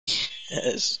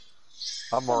Yes.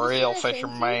 I'm a So this real is what I sent you?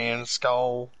 fisherman,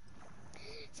 Skull.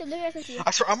 So look at you.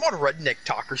 I swear, I'm on Redneck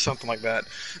Talk or something like that.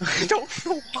 I don't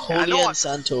know why. Julian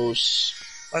Santos.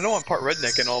 I know I'm part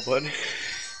redneck and all, but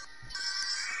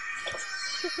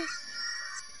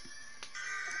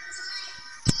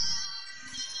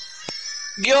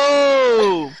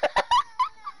Yo!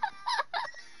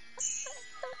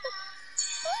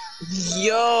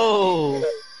 Yo!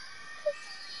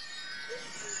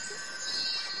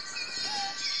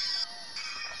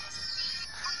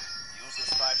 Use this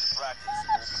time to practice.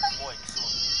 We'll be deploying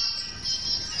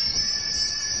soon.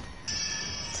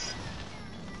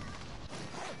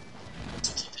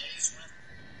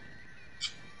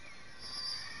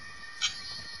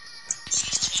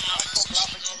 Hostile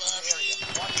dropping into the area.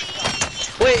 Watch your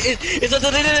skies. Wait, it's not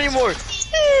deleted anymore!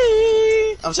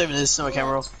 I'm saving this on my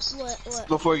camera roll What?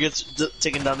 before it gets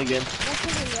taken down again. That's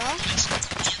really raw?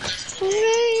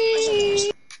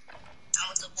 I'm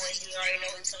with the boys, you already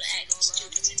know who's gonna act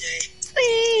stupid today.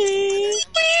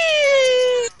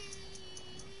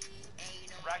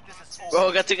 Practice is over. Bro,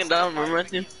 it got taken down, remember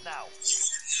Matthew? Now. I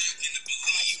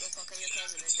might shoot up fuck on your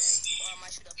cousin today, or I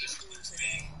might shoot up your school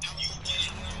today. I'm with the boys,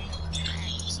 you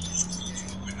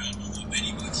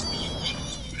already know who's gonna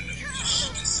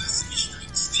act Sesame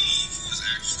Street. Steve was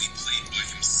actually played by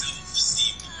himself.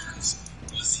 Steve Burns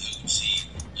was the OG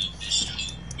of this show.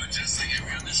 But just like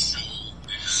every other show,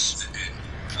 it has to end.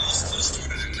 It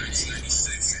started in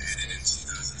 1996 and ended in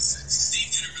 2006. Steve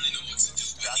didn't really know what to do.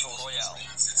 Battle Royale.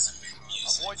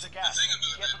 Avoid the gas.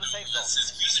 Get to the safe zone.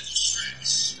 His music was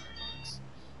trash.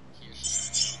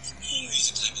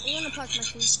 I'm gonna park my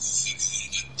shoes.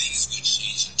 But things would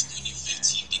change in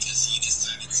 2015 because he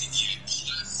decided to get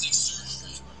plastic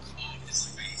surgery on his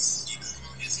face. He grew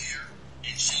out his hair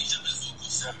and changed up his vocal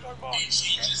sound and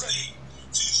changed his name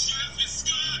to Travis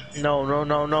Scott. No. All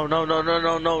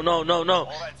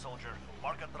right, soldier.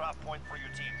 Mark a drop point for your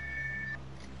team.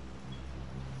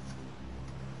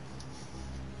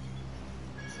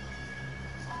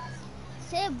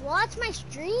 Sib, watch my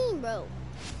stream, bro.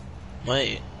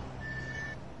 Wait.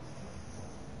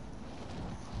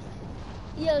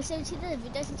 Yo, Sib, see the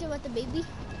video I sent you about the baby?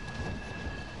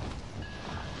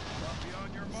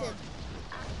 Sib,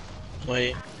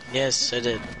 Wait. Yes, I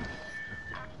did.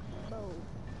 bro.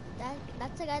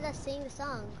 That's the guy that sang the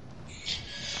song.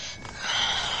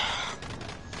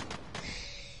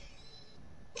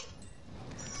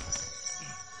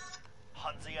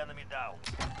 Hunt the enemy down.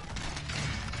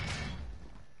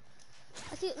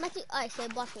 Matthew, alright,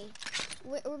 Sib, watch me.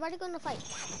 We're about to go in a fight.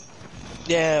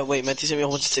 Yeah, wait, Matthew sent me a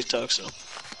whole bunch of TikToks, so.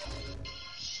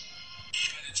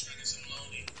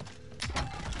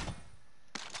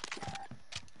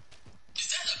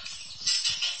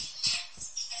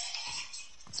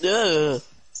 Yeah.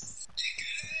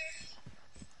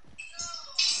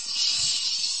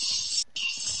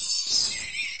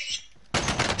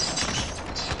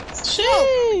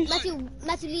 Sheesh.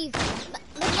 Matthew, leave.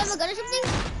 Matthew, you have a gun or something?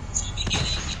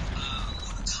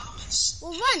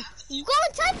 Well, run! Go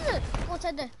inside there!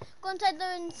 Go inside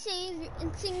there and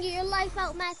sing your life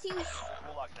out, Matthew.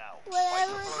 Gulag now.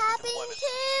 Whatever happened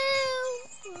to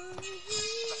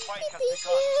fight has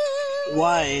begun.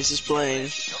 Why is this playing?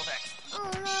 You're next. Oh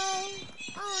no!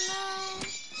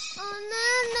 Oh no!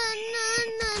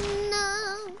 No! No!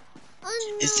 Oh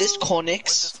no! Is this Win Conix?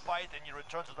 this fight and you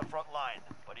return to the front line.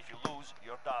 But if you lose,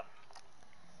 you're done.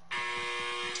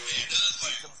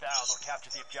 Beat them down or capture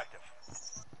the objective.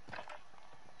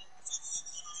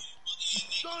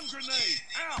 Stun grenade!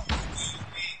 Out!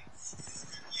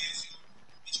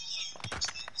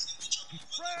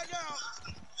 Frag out!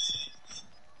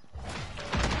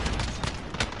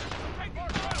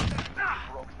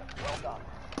 Broke them. Well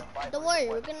done. Don't worry,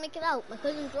 we're gonna make it out. My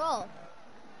cousin's raw.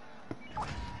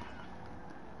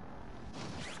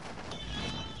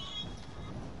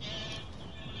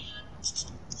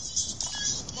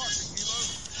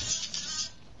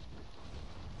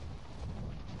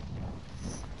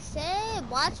 Sib,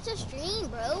 watch the stream,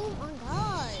 bro. Oh my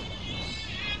god.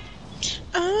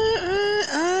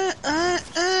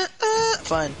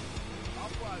 Fine.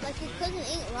 Like, your cousin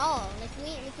ain't raw. Like,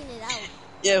 we ain't making it out.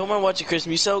 Yeah, who am I watching, Chris?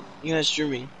 Miso? You're not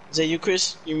streaming. Is that you,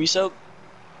 Chris? You Miso?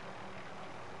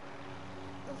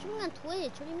 I'm streaming on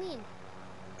Twitch. What do you mean?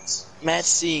 Matt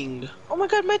Singh. Oh my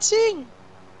god, Matt Singh!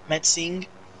 Matt Singh?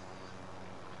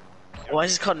 Why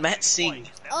is it called Matt Singh?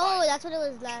 Oh, that's what it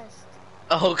was last.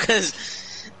 Oh, cause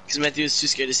Matthew was too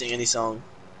scared to sing any song.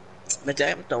 Matthew,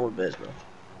 I'm done with this, bro.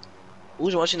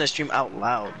 Who's watching that stream out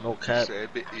loud? No cap. Seb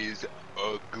is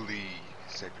ugly.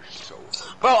 Seb, you're so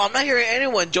ugly. Bro, I'm not hearing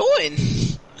anyone join.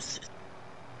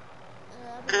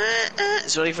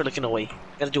 Sorry for looking away.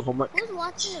 Gotta do homework. Who's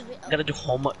watching the video? Gotta do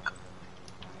homework.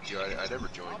 Yeah, I never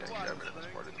joined that Kevin. I was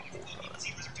part of the whole time.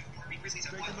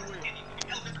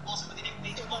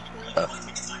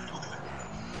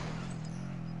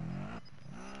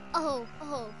 Oh,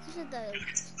 you said that.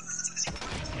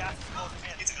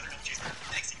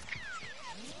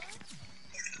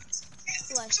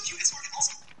 What?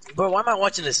 Bro, why am I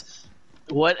watching this?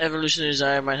 What evolutionary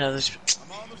desire might have this?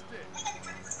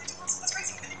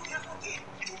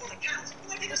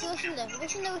 Let's listen there.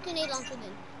 Listen there with the nade launcher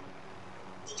then.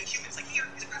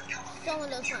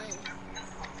 Someone else fine.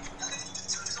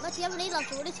 But you have a nade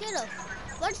launcher. What are you scared of?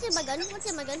 What's in my gun? What's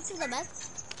in my gun? Is that bad?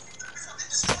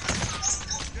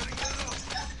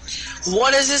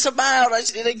 What is this about? I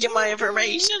just need to get my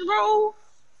information, bro.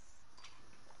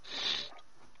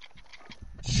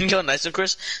 Yo, nice one,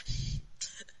 Chris.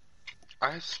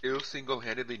 I've still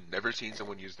single-handedly never seen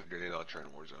someone use the grenade launcher in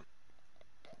Warzone.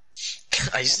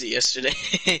 I used it yesterday.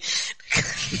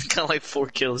 Got like 4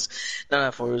 kills. No,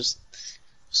 not 4. It was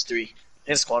 3.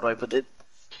 And squad wipe with it.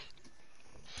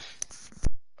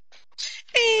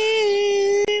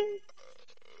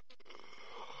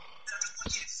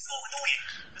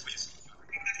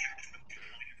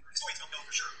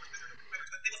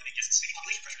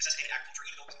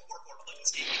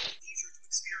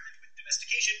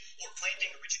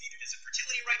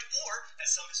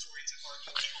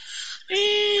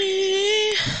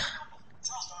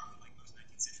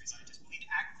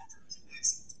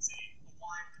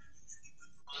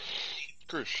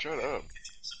 Chris, shut up.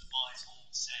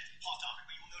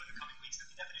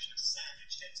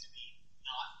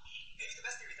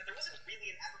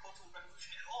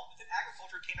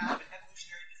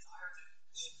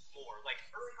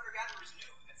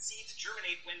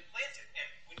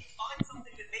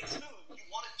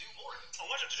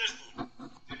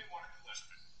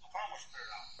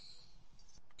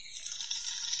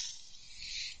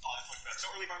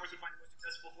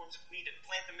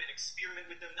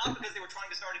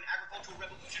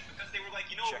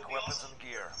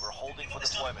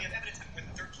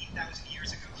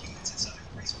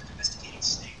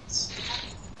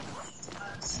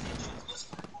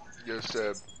 Yo,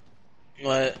 Seb.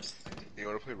 What? You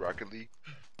wanna play Rocket League?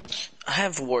 I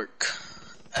have work.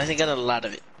 I think I got a lot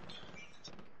of it.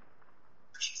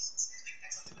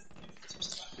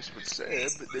 This was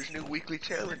Seb. There's new weekly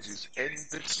challenges, and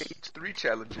the Stage 3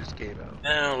 challenges came out.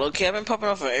 I don't know, low-key, I've been popping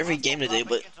off for every game today,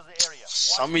 but for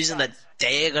some reason that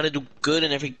day I gotta do good,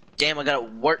 and every game I gotta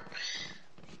work.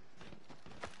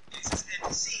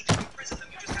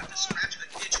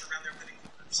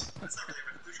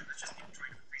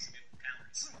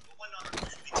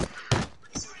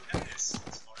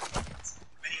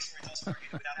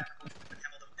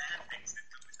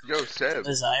 Yo, Seb.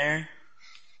 Desire?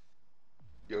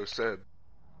 Yo, Seb.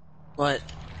 What?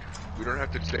 We don't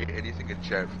have to say anything in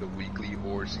chat for the weekly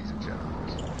or season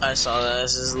challenges. I saw that.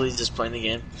 This is literally just playing the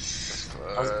game.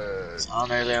 I was on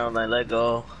earlier, I'm like, let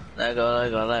go. Let go, let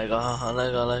go, let go.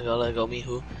 Let go, let go, let go. Me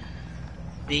who?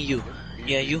 Me you.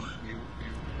 Yeah, you.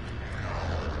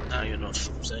 Now you know what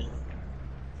I'm saying.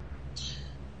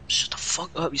 Shut the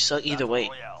fuck up, you suck either way.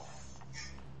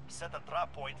 Set a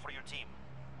drop point for your team.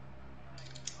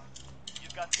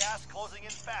 You've got gas closing in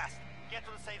fast. Get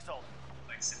to the safe zone.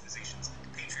 Like civilizations,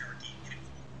 patriarchy, and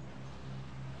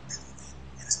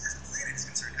as far as the planet is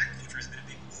concerned, agriculture has been a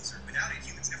big loser. Without it,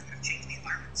 humans never would have changed the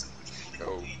environment so much.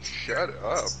 Oh, shut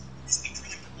up.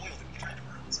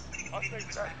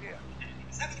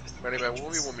 Manny man,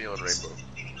 want me on Rainbow?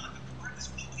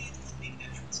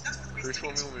 Chris,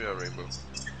 want me on Rainbow?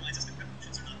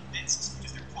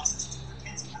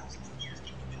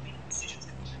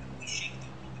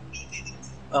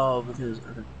 Oh, because...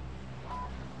 Okay.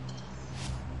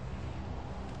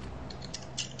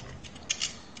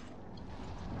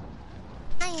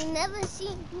 I ain't never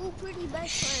seen two pretty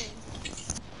best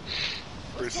friends.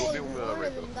 Chris, want me on One of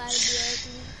Rainbow? them gotta be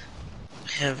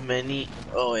ugly. Have many...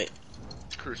 Oh, wait.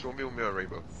 Chris, want me on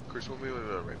Rainbow? Chris, want me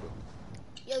on Rainbow?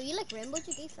 Yo, you like Rainbow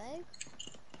 2K5?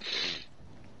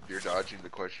 You're dodging the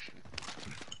question.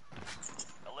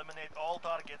 Eliminate all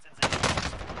targets in the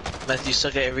Matthew, you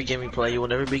suck at every game you play. You will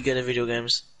never be good at video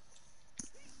games.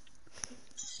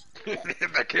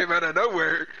 That came out of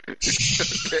nowhere.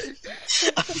 Okay.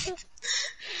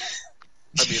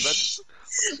 I mean,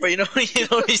 But you know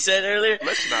what he said earlier?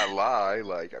 let's not lie.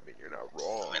 Like, I mean, you're not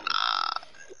wrong.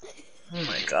 Oh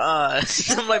my god.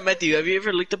 I'm like, Matthew, have you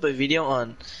ever looked up a video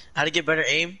on how to get better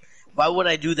aim? Why would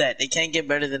I do that? It can't get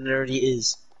better than it already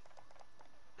is.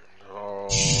 Oh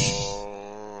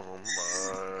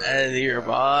my. And your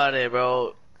body,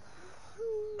 bro.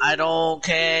 I don't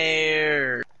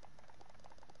care.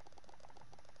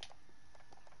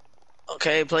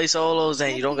 Okay, play solos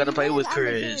then. You don't gotta play with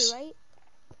Chris. Right?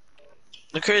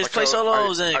 Chris, Like play how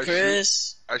solos I then,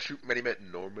 Chris. I shoot Medimet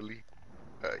normally.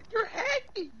 You're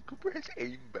hacking. Cooper has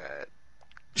aim bad.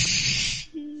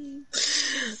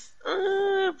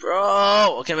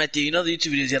 Bro. Okay, Matthew, you know the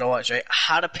YouTube videos you gotta watch, right?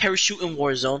 How to parachute in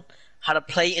Warzone. How to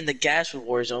play in the gas with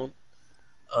Warzone.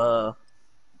 How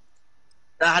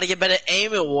to get better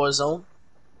aim in Warzone.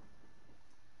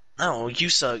 No, you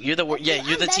suck. You're the Matthew, yeah,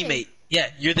 you're the I'm better. teammate. Yeah,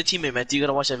 you're the teammate, Matthew. You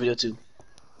gotta watch that video too.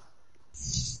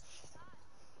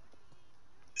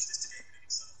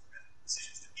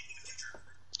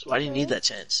 Why do you need that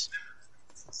chance?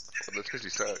 Well, that's because he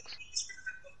sucks.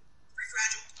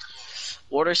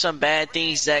 What are some bad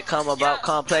things that come about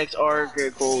complex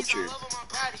agriculture?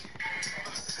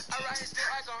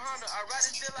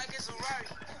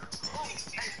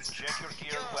 Check your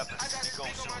gear and weapons. Go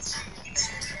soon.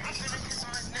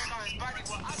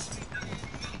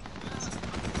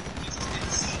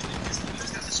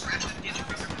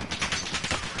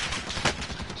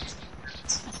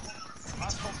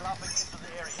 Hostile dropping into the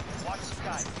area. Watch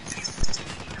sky.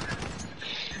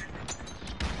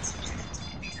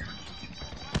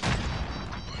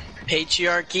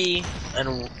 Patriarchy and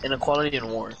inequality in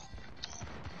war.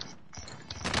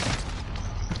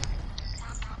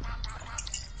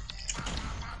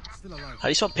 How do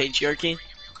you spell patriarchy?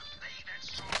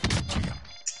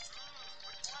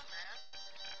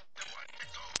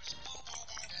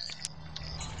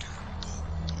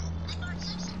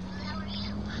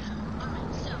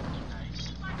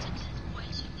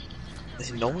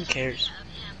 No one cares.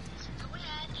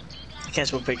 I can't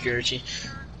spell patriarchy.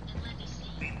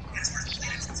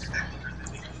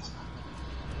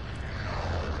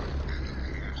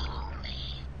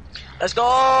 Let's go!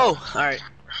 Alright.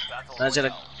 I was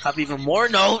gonna copy even more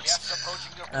notes.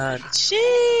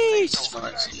 Jeez! It's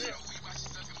fun.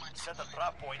 Set a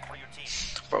drop point for your team.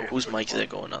 Bro, whose mic is that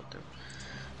going on through?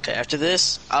 Okay, after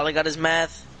this, all I got is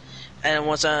math. And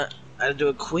once I had to do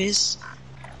a quiz.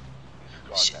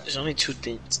 Shit, there's only two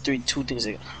things. Two things.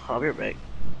 I'll be right back.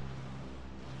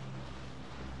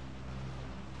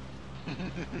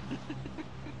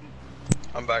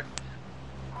 I'm back.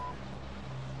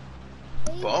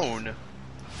 Bone.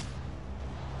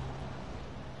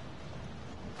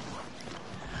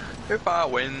 If I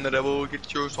win, the devil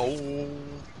gets your soul.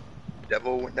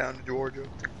 Devil went down to Georgia.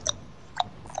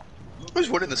 Who's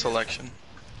winning this election?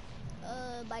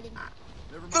 Biden.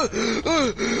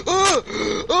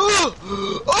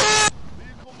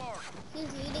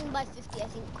 He's leading by 50, I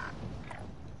think.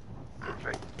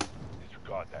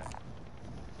 Disregard that.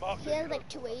 He has like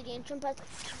 280 and Trump has like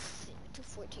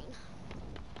 214.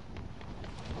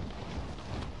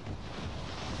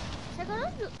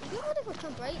 You're voting for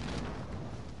Trump, right?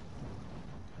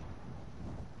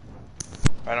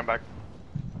 Alright, I'm back.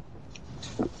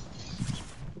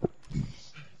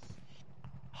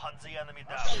 Hunt the enemy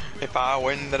down. If I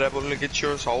win, the devil gets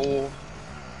your soul.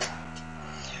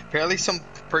 Apparently some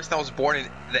person that was born in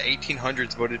the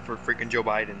 1800s voted for freaking Joe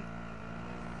Biden.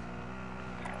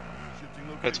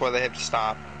 That's why they have to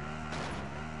stop.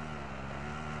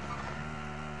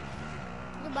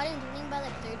 Joe Biden's winning by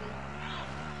like 30.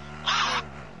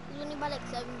 He's winning by like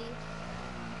 70.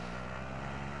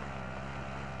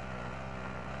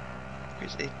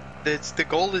 The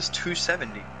goal is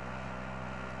 270. Oh,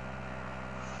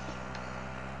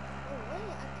 wait.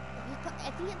 I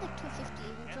think he had like 250.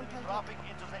 And Trump has like Dropping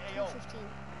into the AO. 215.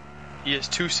 He has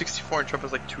 264 and Trump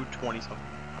has like 220 something.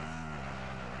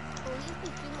 Oh, he's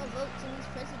been 3 more votes and he's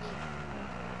president.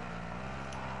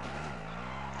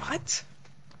 What?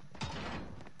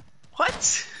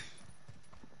 What?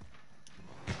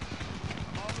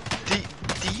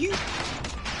 Do you?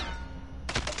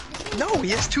 No, he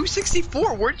has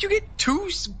 264. Where did you get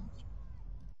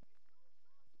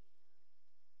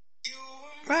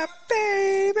My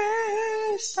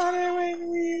baby started when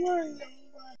we were young,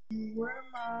 but you were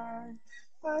mine,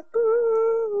 my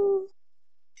boo.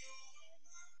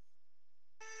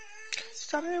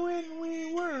 Started when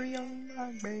we were young,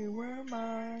 my baby were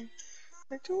mine,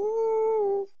 my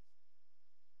boo.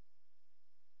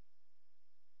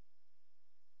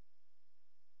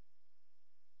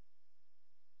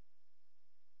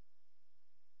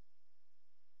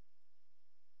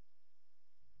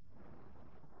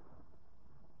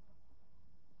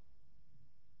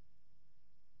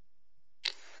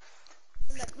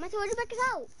 Matthew, where'd you back us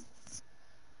out?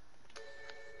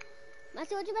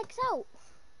 Matthew, where'd you back us out?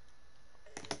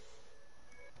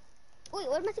 Wait,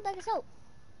 where'd Matthew back us out?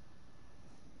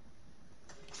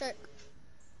 Shark.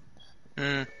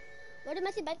 Where did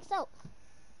Matthew back us out?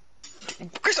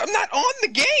 Chris, I'm not on the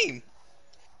game!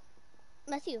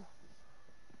 Matthew.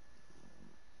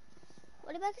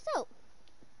 What did back us out?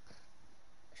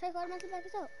 Shrek, why did back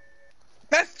us out?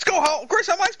 Let's go home. Chris,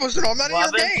 how am I supposed to know? I'm not in your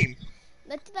Robin? game.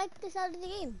 Let's back us out of the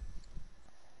game.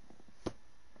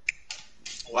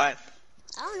 Why?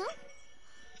 I don't know.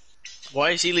 Why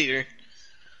is he leader?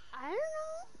 I don't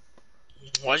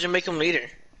know. Why'd you make him leader?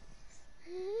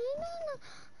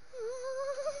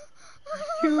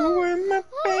 You were my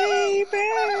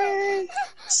baby.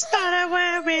 Started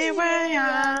where we were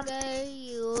young.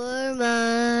 You were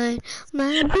mine,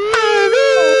 my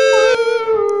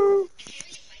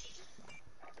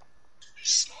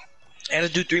I had to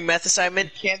do 3 math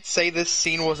assignment. Can't say this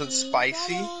scene wasn't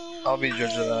spicy. I'll be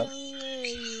judge of that.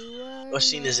 What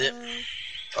scene is it?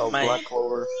 Oh, My- Black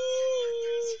Clover.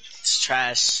 It's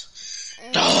trash.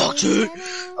 Dog shit.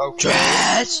 Okay.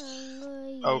 Trash.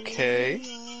 Okay.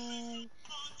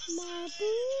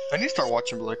 I need to start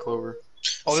watching Black Clover.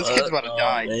 Oh, this kid's about to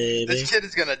die. This kid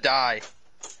is gonna die.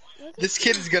 This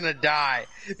kid is gonna die.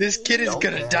 This kid is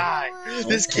gonna die.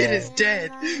 This kid is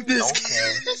dead. This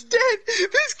kid is dead.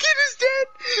 This kid is dead.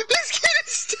 This kid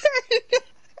is dead.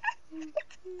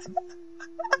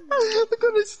 Look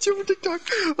at this stupid TikTok.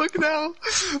 Look now.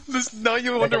 Now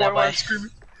you wonder why I'm screaming.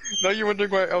 Now you're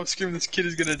wondering why I was screaming. This kid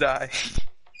is gonna die.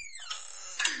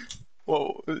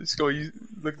 Whoa, Skull, you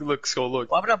look, Skull,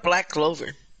 look. What happened to Black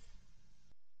Clover?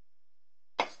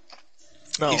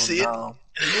 No, You see no.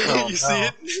 it? No, You see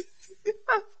it?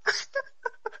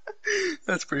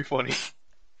 That's pretty funny.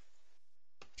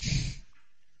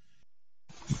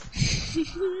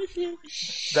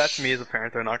 That's me as a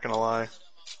parent, though, not gonna lie.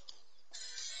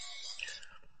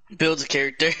 Builds a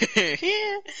character.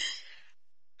 Yeah.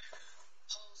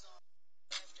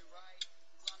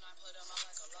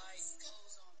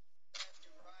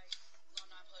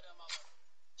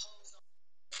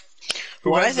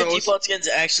 Why is the default skins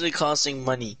actually costing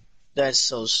money? That's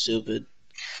so stupid.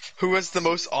 Who has the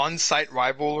most on-site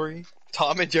rivalry?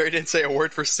 Tom and Jerry didn't say a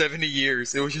word for 70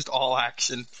 years. It was just all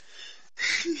action.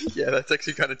 Yeah, that's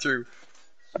actually kind of true.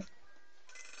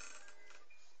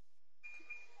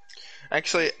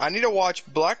 Actually, I need to watch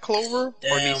Black Clover or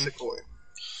Damn. Nisekoi.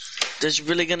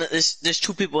 There's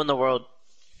 2 people in the world.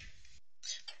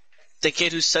 The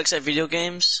kid who sucks at video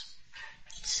games,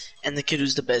 and the kid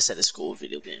who's the best at his school with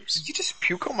video games. Did you just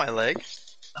puke on my leg?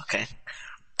 Okay.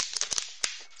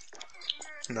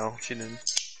 No, she didn't.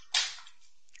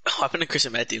 What happened to Chris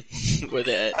and Matthew? Where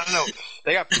they at? I don't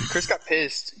know. Chris got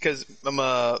pissed because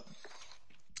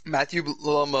Matthew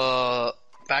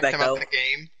backed him out of the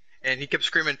game, and he kept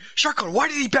screaming, "Sharkon, why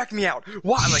did he back me out?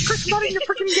 Why?" I'm like, Chris, I'm not in your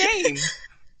freaking game.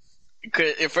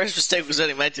 Your first mistake was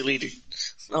letting Matthew leader.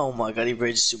 Oh my god, he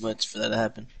rages too much for that to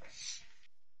happen.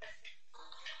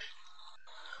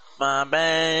 My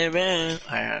baby.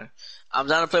 Alright. I'm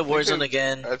down to play Warzone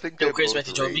again. I think Yo, they Chris, both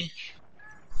Matthew, join me. rage.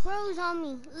 Crows on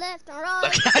me, left and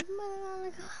right.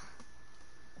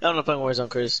 I'm not playing Warzone,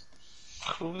 Chris.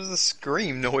 What was the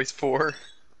scream noise for?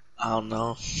 I don't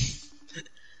know.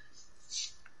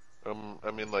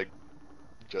 I mean, like,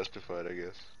 justified, I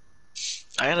guess.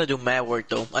 I gotta do math work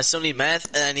though. I still need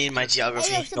math and I need my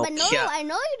geography. Hey, so, but no, yeah. I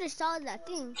know you just saw that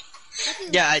thing.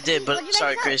 Yeah, I did, but What'd you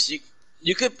sorry, back us Chris.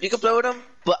 You could play with him,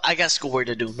 but I got schoolwork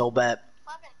to do. No bad.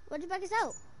 out? What'd you back us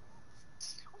out?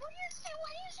 Why do you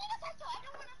say that though? I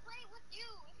don't want to play with you.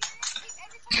 If you're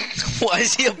every time Why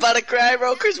is he about to cry,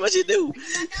 bro? Chris, what you do?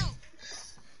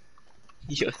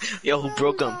 Yo, who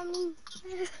broke him? Crows on me.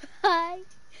 Hi.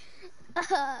 you're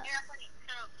not funny.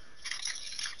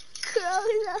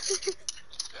 Crows on me.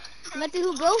 Matthew,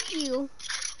 who broke you?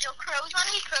 Yo, crows on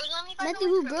me, by Matthew,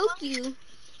 the way. who broke you?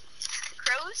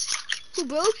 Crows? Who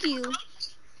broke you?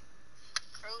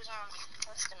 Crows on me.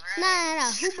 Left and right.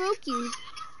 Nah. Who broke you?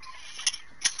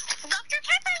 Dr.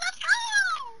 Pepper, let's go!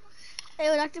 Hey,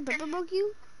 Dr. Pepper broke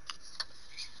you?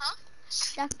 Huh?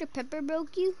 Dr. Pepper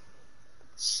broke you?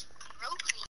 Broke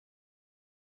me.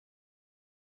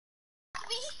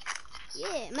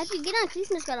 Yeah, Matthew, get on.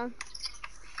 Keaton just got on. Who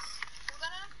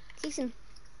got on? Keaton.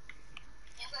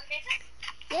 Yes, okay.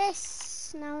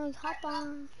 Yes. Now we hop on. Join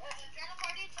the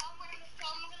party, tell him we're gonna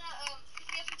pick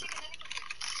me up some chicken.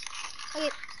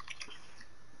 Okay.